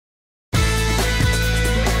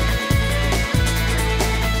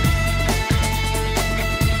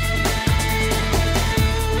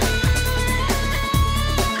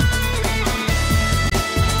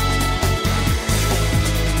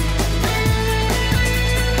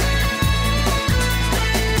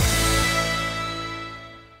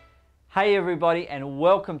Hey everybody, and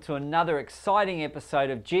welcome to another exciting episode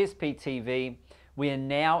of GSP TV. We are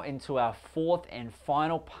now into our fourth and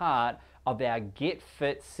final part of our Get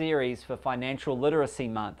Fit series for Financial Literacy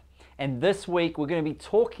Month. And this week we're going to be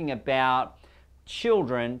talking about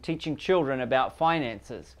teaching children about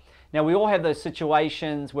finances. Now we all have those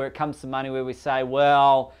situations where it comes to money where we say,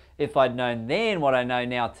 well, if I'd known then what I know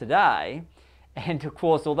now today. And of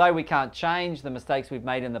course, although we can't change the mistakes we've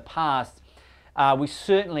made in the past, we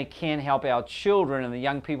certainly can help our children and the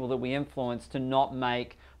young people that we influence to not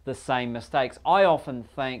make the same mistakes. I often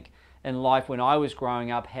think in life when I was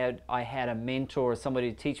growing up, I had a mentor or somebody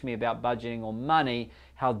to teach me about budgeting or money,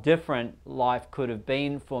 how different life could have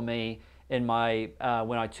been for me in my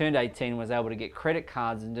when I turned 18 and was able to get credit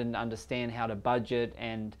cards and didn't understand how to budget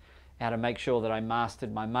and how to make sure that I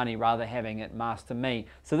mastered my money rather having it master me.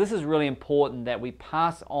 So this is really important that we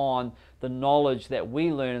pass on the knowledge that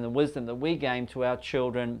we learn and the wisdom that we gain to our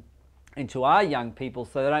children and to our young people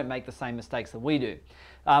so they don't make the same mistakes that we do.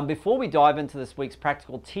 Before we dive into this week's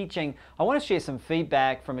practical teaching, I want to share some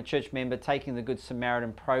feedback from a church member taking the Good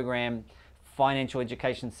Samaritan program financial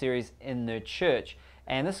education series in their church.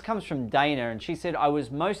 And this comes from Dana, and she said, I was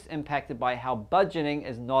most impacted by how budgeting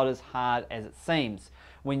is not as hard as it seems.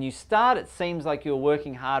 When you start, it seems like you're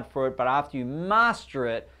working hard for it, but after you master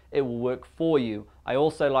it, it will work for you. I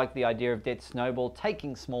also like the idea of debt snowball,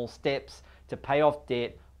 taking small steps to pay off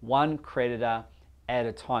debt, one creditor at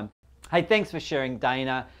a time. Hey, thanks for sharing,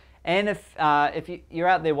 Dana. And if you're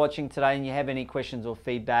out there watching today and you have any questions or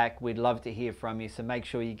feedback, we'd love to hear from you, so make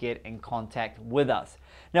sure you get in contact with us.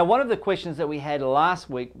 Now, one of the questions that we had last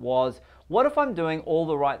week was, what if I'm doing all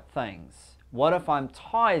the right things? What if I'm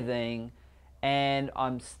tithing and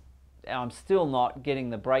I'm still not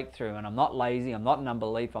getting the breakthrough, and I'm not lazy, I'm not in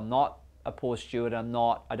unbelief, I'm not a poor steward, I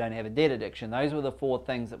don't have a debt addiction? Those were the four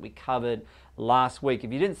things that we covered last week.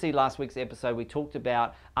 If you didn't see last week's episode, we talked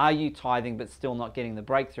about, are you tithing but still not getting the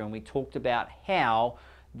breakthrough? And we talked about how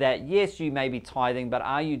that yes, you may be tithing, but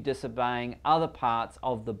are you disobeying other parts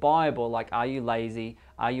of the Bible? Like, are you lazy?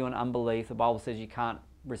 Are you in unbelief? The Bible says you can't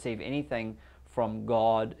receive anything from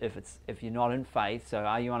God if you're not in faith. So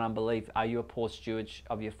are you in unbelief? Are you a poor steward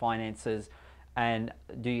of your finances? And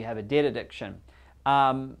do you have a debt addiction?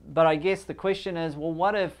 But I guess the question is, well,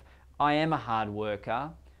 what if I am a hard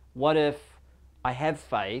worker? What if I have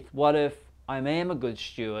faith? What if I am a good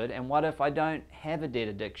steward? And what if I don't have a debt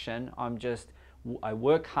addiction? I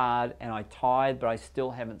work hard and I tithe, but I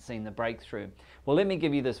still haven't seen the breakthrough. Well, let me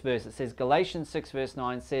give you this verse. It says, Galatians 6 verse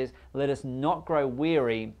 9 says, let us not grow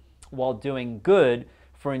weary while doing good,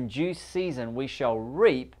 for in due season we shall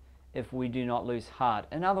reap if we do not lose heart.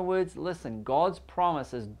 In other words, listen, God's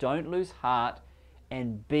promise is don't lose heart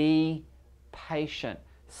and be patient.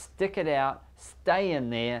 Stick it out, stay in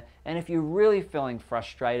there, and if you're really feeling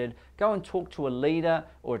frustrated, go and talk to a leader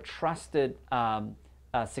or a trusted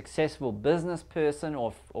successful business person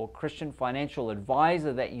or Christian financial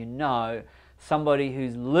advisor that you know, somebody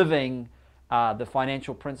who's living the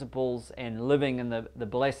financial principles and living in the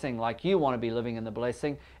blessing like you want to be living in the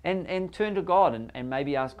blessing, and turn to God and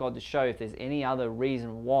maybe ask God to show if there's any other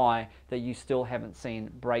reason why that you still haven't seen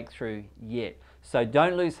breakthrough yet. So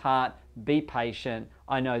don't lose heart, be patient.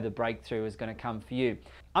 I know the breakthrough is going to come for you.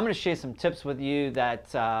 I'm going to share some tips with you that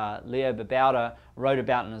Leo Babauta wrote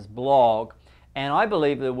about in his blog, and I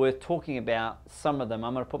believe they're worth talking about some of them.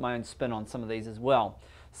 I'm going to put my own spin on some of these as well.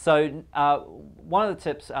 So one of the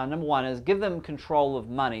tips, number one, is give them control of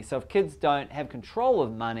money. So if kids don't have control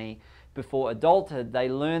of money before adulthood, they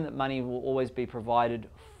learn that money will always be provided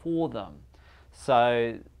for them.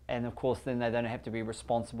 So, and of course, then they don't have to be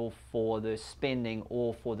responsible for their spending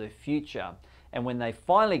or for their future. And when they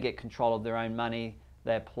finally get control of their own money,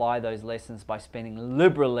 they apply those lessons by spending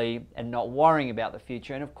liberally and not worrying about the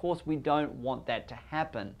future. And of course, we don't want that to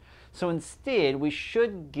happen. So instead, we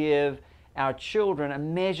should give our children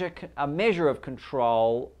a measure of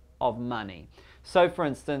control of money. So for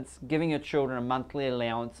instance, giving your children a monthly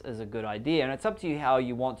allowance is a good idea, and it's up to you how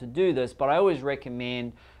you want to do this, but I always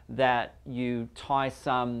recommend that you tie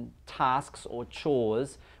some tasks or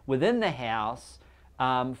chores within the house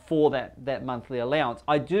for that monthly allowance.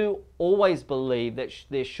 I do always believe that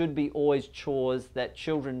there should be always chores that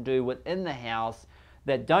children do within the house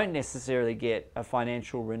that don't necessarily get a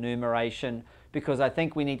financial remuneration, because I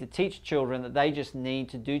think we need to teach children that they just need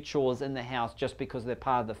to do chores in the house just because they're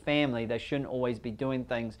part of the family. They shouldn't always be doing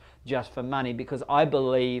things just for money, because I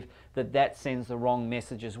believe that sends the wrong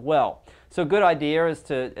message as well. So a good idea is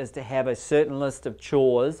to have a certain list of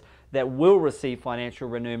chores that will receive financial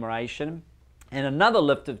remuneration. And another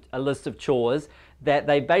a list of chores that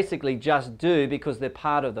they basically just do because they're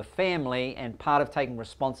part of the family and part of taking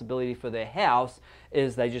responsibility for their house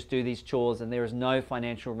is they just do these chores, and there is no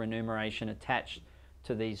financial remuneration attached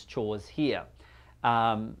to these chores here.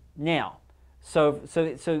 Now, so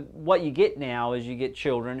what you get now is you get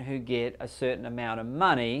children who get a certain amount of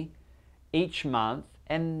money each month,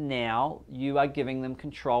 and now you are giving them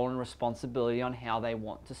control and responsibility on how they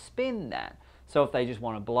want to spend that. So if they just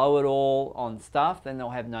want to blow it all on stuff, then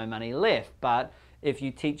they'll have no money left. But if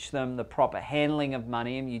you teach them the proper handling of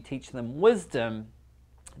money and you teach them wisdom,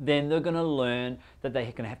 then they're going to learn that they're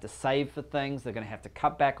going to have to save for things, they're going to have to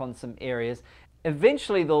cut back on some areas.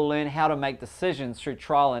 Eventually they'll learn how to make decisions through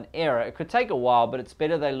trial and error. It could take a while, but it's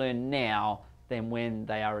better they learn now than when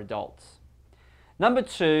they are adults. Number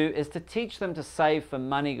 2 is to teach them to save for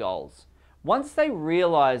money goals. Once they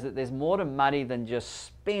realize that there's more to money than just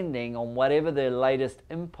spending on whatever their latest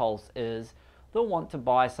impulse is, they'll want to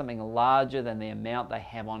buy something larger than the amount they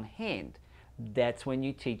have on hand. That's when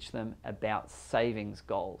you teach them about savings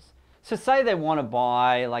goals. So say they want to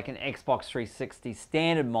buy like an Xbox 360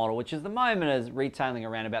 standard model, which at the moment is retailing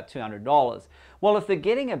around about $200. Well, if they're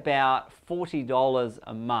getting about $40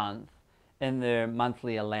 a month in their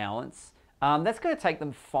monthly allowance, that's going to take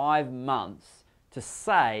them 5 months to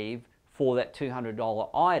save for that $200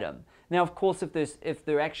 item. Now, of course, if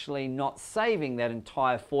they're actually not saving that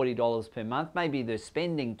entire $40 per month, maybe they're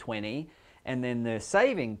spending $20 and then they're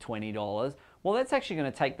saving $20, well, that's actually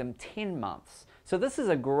going to take them 10 months. So this is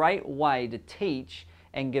a great way to teach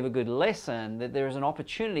and give a good lesson that there is an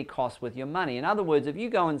opportunity cost with your money. In other words, if you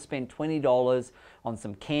go and spend $20 on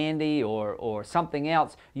some candy or something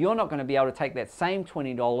else, you're not going to be able to take that same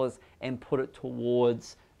 $20 and put it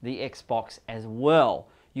towards the Xbox as well.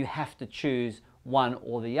 You have to choose one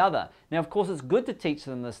or the other. Now, of course, it's good to teach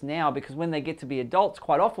them this now, because when they get to be adults,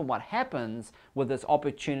 quite often what happens with this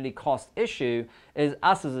opportunity cost issue is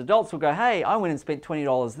us as adults will go, hey, I went and spent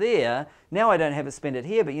 $20 there, now I don't have to spend it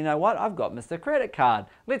here, but you know what, I've got Mr. Credit Card,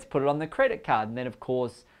 let's put it on the credit card. And then, of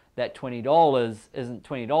course, that $20 isn't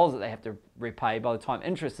 $20 that they have to repay. By the time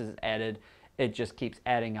interest is added, it just keeps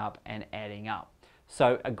adding up and adding up.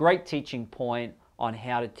 So a great teaching point on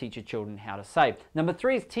how to teach your children how to save. Number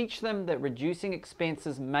 3 is teach them that reducing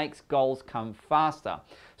expenses makes goals come faster.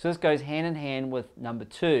 So this goes hand in hand with number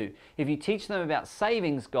 2. If you teach them about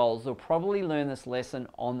savings goals, they'll probably learn this lesson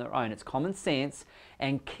on their own. It's common sense,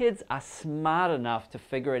 and kids are smart enough to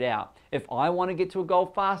figure it out. If I want to get to a goal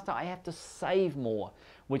faster, I have to save more,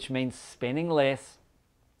 which means spending less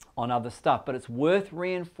on other stuff. But it's worth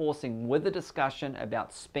reinforcing with a discussion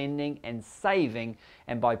about spending and saving,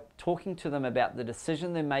 and by talking to them about the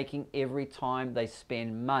decision they're making every time they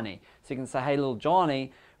spend money. So you can say, hey, little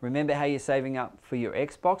Johnny, remember how you're saving up for your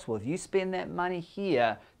Xbox? Well, if you spend that money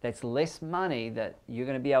here, that's less money that you're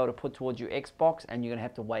going to be able to put towards your Xbox, and you're going to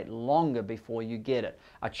have to wait longer before you get it.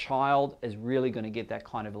 A child is really going to get that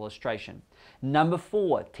kind of illustration. Number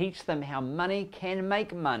 4, teach them how money can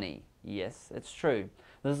make money. Yes, it's true.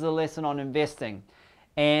 This is a lesson on investing,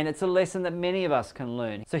 and it's a lesson that many of us can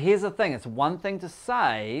learn. So here's the thing, it's one thing to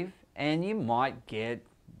save, and you might get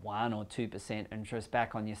 1 or 2% interest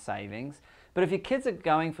back on your savings, but if your kids are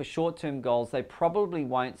going for short-term goals, they probably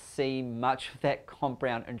won't see much of that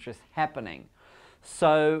compound interest happening.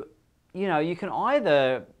 So, you know, you can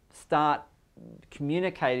either start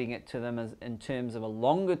communicating it to them as in terms of a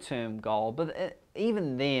longer term goal, but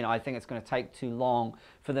even then I think it's going to take too long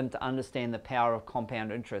for them to understand the power of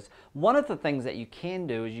compound interest. One of the things that you can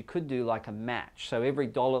do is you could do like a match. So every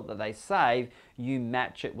dollar that they save, you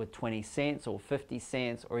match it with 20 cents or 50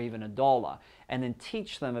 cents or even $1, and then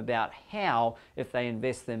teach them about how, if they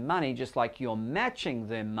invest their money just like you're matching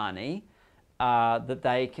their money, that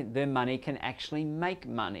their money can actually make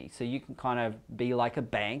money. So you can kind of be like a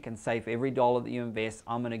bank and say, for every dollar that you invest,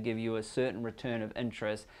 I'm going to give you a certain return of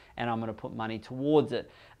interest, and I'm going to put money towards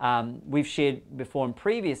it. We've shared before in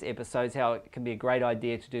previous episodes how it can be a great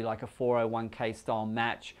idea to do like a 401k style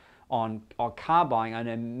match on car buying. I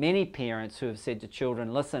know many parents who have said to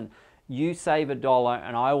children, listen, you save $1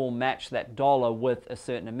 and I will match that dollar with a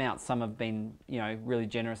certain amount. Some have been, you know, really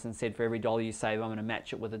generous and said, for every dollar you save, I'm going to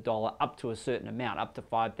match it with $1 up to a certain amount, up to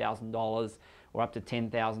 $5,000 or up to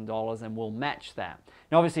 $10,000, and we'll match that.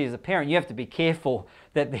 Now, obviously, as a parent, you have to be careful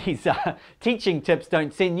that these teaching tips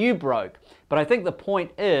don't send you broke. But I think the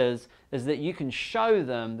point is that you can show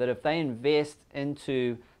them that if they invest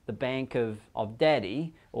into the bank of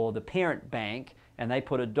daddy or the parent bank, and they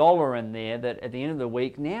put $1 in there, that at the end of the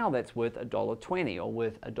week, now that's worth $1.20 or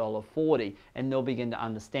worth $1.40, and they'll begin to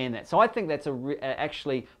understand that. So I think that's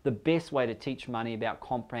actually the best way to teach money about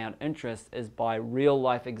compound interest is by real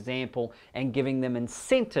life example and giving them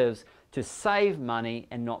incentives to save money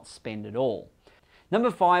and not spend it all.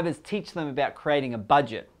 Number 5 is teach them about creating a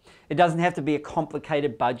budget. It doesn't have to be a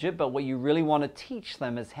complicated budget, but what you really want to teach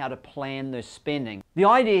them is how to plan their spending. The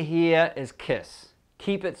idea here is KISS.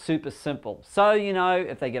 Keep it super simple. So,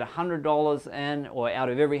 if they get $100 in, or out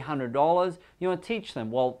of every $100, you want to teach them,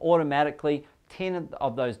 well, automatically 10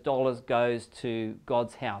 of those dollars goes to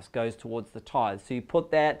God's house, goes towards the tithe. So you put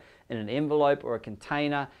that in an envelope or a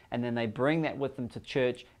container, and then they bring that with them to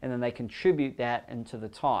church, and then they contribute that into the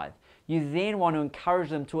tithe. You then want to encourage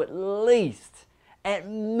them to at least, at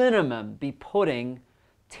minimum, be putting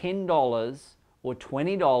 $10 or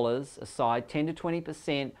 $20 aside, 10 to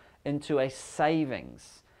 20%, into a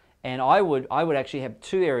savings. And I would actually have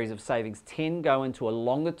 2 areas of savings. 10 go into a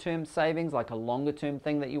longer term savings, like a longer term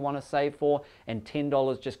thing that you want to save for, and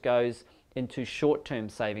 $10 just goes into short term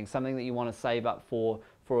savings, something that you want to save up for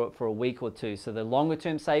a week or two. So the longer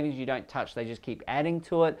term savings you don't touch, they just keep adding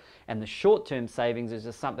to it, and the short term savings is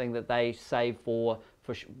just something that they save for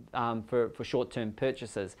short-term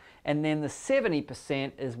purchases. And then the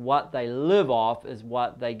 70% is what they live off, is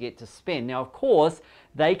what they get to spend. Now, of course,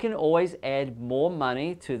 they can always add more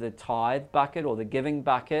money to the tithe bucket or the giving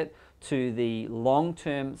bucket, to the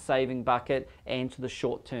long-term saving bucket, and to the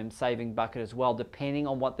short-term saving bucket as well, depending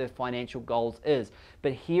on what their financial goals is.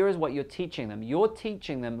 But here is what you're teaching them. You're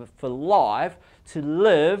teaching them for life to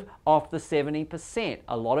live off the 70%.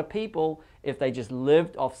 A lot of people, if they just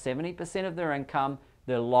lived off 70% of their income,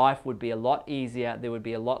 their life would be a lot easier, there would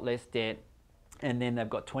be a lot less debt, and then they've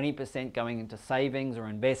got 20% going into savings or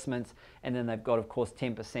investments, and then they've got, of course,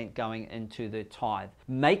 10% going into the tithe.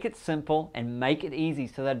 Make it simple and make it easy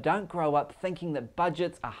so they don't grow up thinking that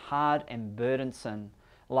budgets are hard and burdensome,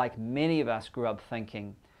 like many of us grew up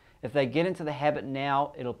thinking. If they get into the habit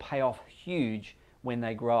now, it'll pay off huge when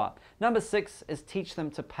they grow up. Number 6 is teach them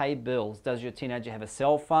to pay bills. Does your teenager have a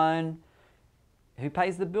cell phone? Who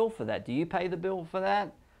pays the bill for that? Do you pay the bill for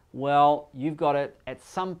that? Well, you've got to, at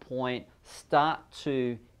some point, start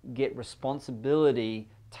to get responsibility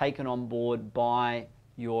taken on board by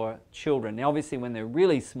your children. Now, obviously, when they're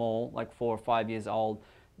really small, like 4 or 5 years old,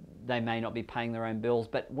 they may not be paying their own bills.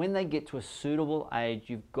 But when they get to a suitable age,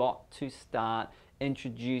 you've got to start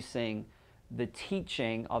introducing the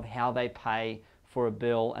teaching of how they pay for a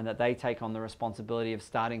bill, and that they take on the responsibility of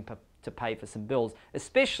starting to pay for some bills,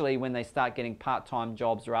 especially when they start getting part-time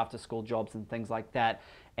jobs or after-school jobs and things like that.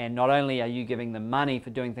 And not only are you giving them money for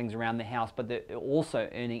doing things around the house, but they're also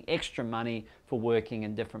earning extra money for working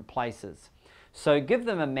in different places. So give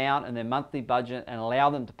them an amount in their monthly budget and allow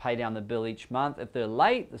them to pay down the bill each month. If they're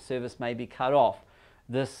late, the service may be cut off.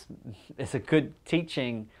 This is a good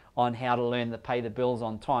teaching on how to learn to pay the bills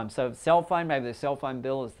on time. So if cell phone, maybe the cell phone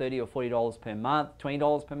bill is $30 or $40 per month,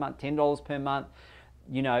 $20 per month, $10 per month.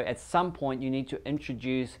 At some point you need to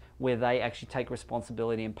introduce where they actually take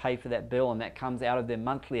responsibility and pay for that bill, and that comes out of their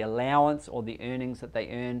monthly allowance or the earnings that they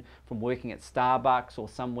earn from working at Starbucks or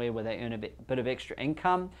somewhere where they earn a bit of extra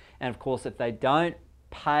income. And of course, if they don't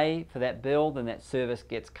pay for that bill, then that service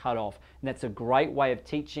gets cut off. And that's a great way of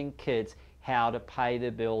teaching kids how to pay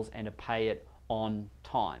their bills and to pay it on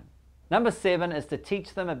time. Number 7 is to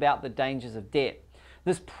teach them about the dangers of debt.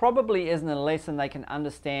 This probably isn't a lesson they can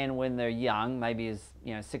understand when they're young, maybe as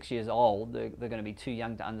 6 years old, they're going to be too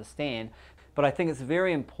young to understand. But I think it's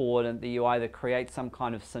very important that you either create some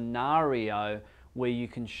kind of scenario where you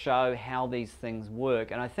can show how these things work.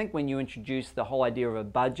 And I think when you introduce the whole idea of a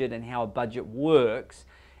budget and how a budget works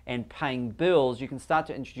and paying bills, you can start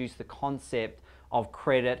to introduce the concept of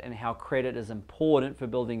credit and how credit is important for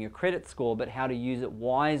building your credit score, but how to use it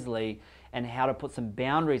wisely and how to put some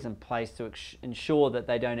boundaries in place to ensure that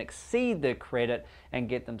they don't exceed their credit and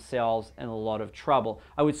get themselves in a lot of trouble.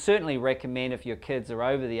 I would certainly recommend, if your kids are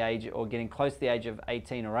over the age or getting close to the age of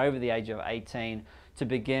 18 or over the age of 18, to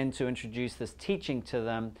begin to introduce this teaching to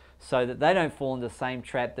them so that they don't fall into the same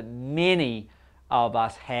trap that many of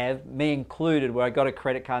us have, me included, where I got a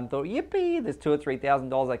credit card and thought, yippee, there's $2,000 or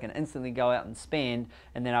 $3,000 I can instantly go out and spend,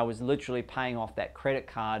 and then I was literally paying off that credit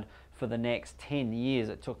card for the next 10 years.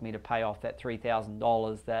 It took me to pay off that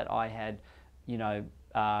 $3,000 that I had,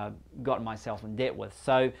 gotten myself in debt with.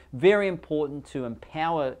 So very important to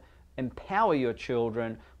empower your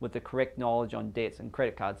children with the correct knowledge on debts and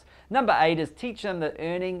credit cards. Number 8 is teach them that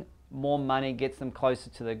earning more money gets them closer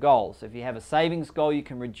to their goals. So if you have a savings goal, you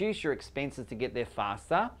can reduce your expenses to get there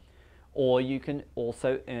faster, or you can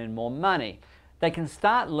also earn more money. They can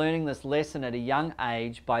start learning this lesson at a young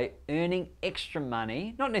age by earning extra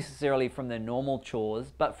money, not necessarily from their normal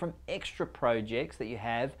chores, but from extra projects that you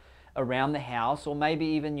have around the house, or maybe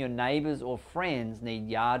even your neighbors or friends need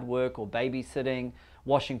yard work or babysitting,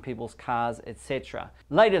 washing people's cars, etc.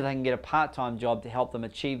 Later they can get a part-time job to help them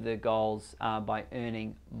achieve their goals by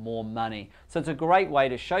earning more money. So it's a great way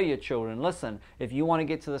to show your children, listen, if you want to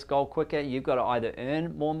get to this goal quicker, you've got to either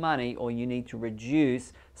earn more money or you need to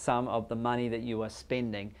reduce some of the money that you are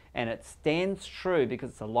spending. And it stands true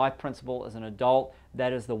because it's a life principle as an adult.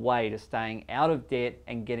 That is the way to staying out of debt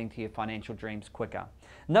and getting to your financial dreams quicker.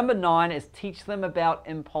 Number 9 is teach them about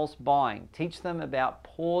impulse buying. Teach them about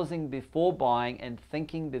pausing before buying and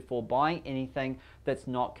thinking before buying anything that's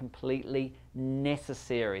not completely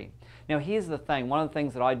necessary. Now here's the thing, one of the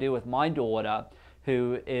things that I do with my daughter,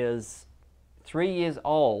 who is 3 years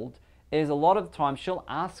old, is a lot of times she'll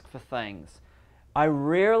ask for things. I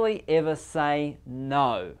rarely ever say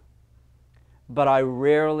no, but I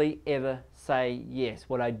rarely ever say yes.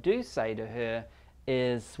 What I do say to her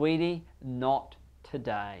is, sweetie, not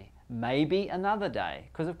today, maybe another day,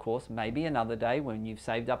 because of course maybe another day when you've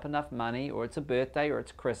saved up enough money, or it's a birthday or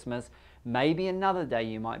it's Christmas, maybe another day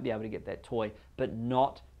you might be able to get that toy, but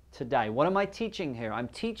not today. What am I teaching her? I'm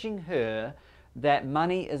teaching her that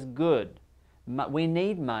money is good. We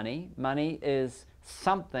need money. Money is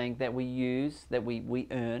something that we use, that we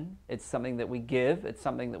earn. It's something that we give. It's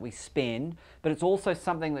something that we spend. But it's also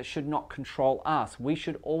something that should not control us. We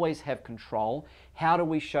should always have control. How do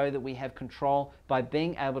we show that we have control? By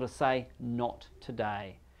being able to say, not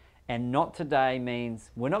today. And not today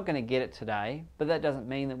means we're not going to get it today, but that doesn't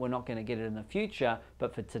mean that we're not going to get it in the future.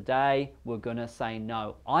 But for today, we're going to say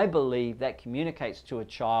no. I believe that communicates to a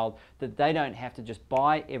child that they don't have to just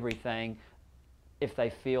buy everything if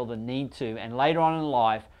they feel the need to. And later on in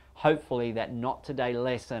life, hopefully that not today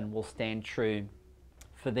lesson will stand true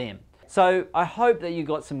for them. So I hope that you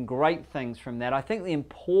got some great things from that. I think the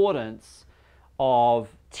importance of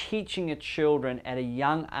teaching your children at a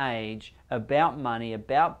young age about money,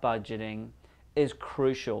 about budgeting, is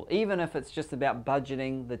crucial. Even if it's just about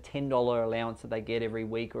budgeting the $10 allowance that they get every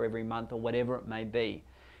week or every month or whatever it may be.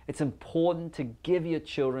 It's important to give your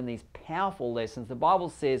children these powerful lessons. The Bible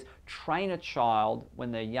says, train a child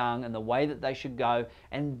when they're young in the way that they should go,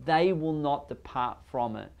 and they will not depart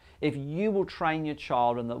from it. If you will train your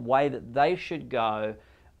child in the way that they should go,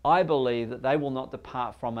 I believe that they will not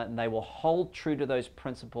depart from it, and they will hold true to those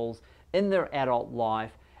principles in their adult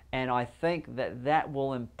life. And I think that that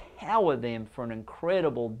will empower them for an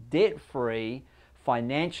incredible, debt-free,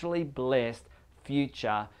 financially blessed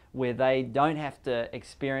future, where they don't have to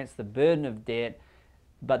experience the burden of debt,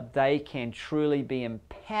 but they can truly be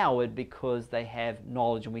empowered because they have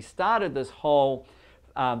knowledge. And we started this whole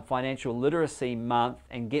financial literacy month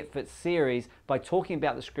and Get Fit series by talking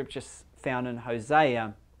about the scripture found in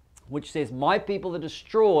Hosea, which says, my people are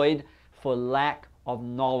destroyed for lack of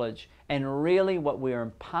knowledge. And really what we're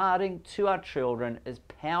imparting to our children is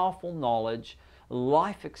powerful knowledge,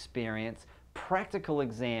 life experience, practical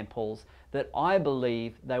examples that I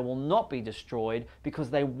believe they will not be destroyed because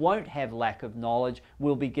they won't have lack of knowledge.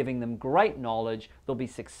 We'll be giving them great knowledge. They'll be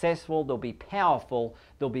successful. They'll be powerful.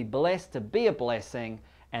 They'll be blessed to be a blessing,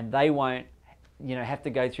 and they won't, have to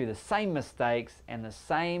go through the same mistakes and the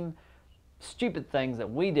same stupid things that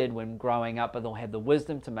we did when growing up, but they'll have the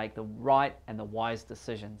wisdom to make the right and the wise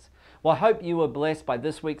decisions. Well, I hope you were blessed by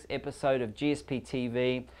this week's episode of GSP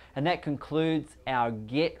TV, and that concludes our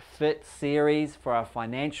Get Fit series for our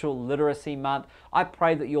Financial Literacy Month. I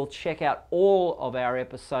pray that you'll check out all of our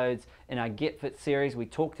episodes in our Get Fit series. We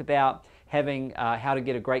talked about having how to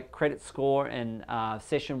get a great credit score in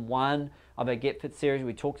session 1 of our Get Fit series.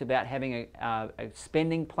 We talked about having a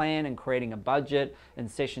spending plan and creating a budget in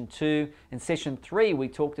session 2. In session 3, we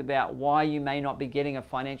talked about why you may not be getting a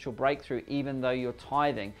financial breakthrough even though you're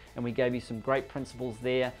tithing, and we gave you some great principles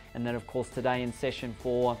there. And then of course today in session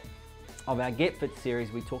 4 of our Get Fit series,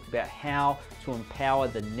 we talked about how to empower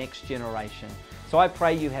the next generation. So I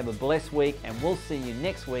pray you have a blessed week, and we'll see you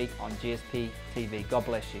next week on GSP TV. God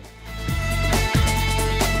bless you.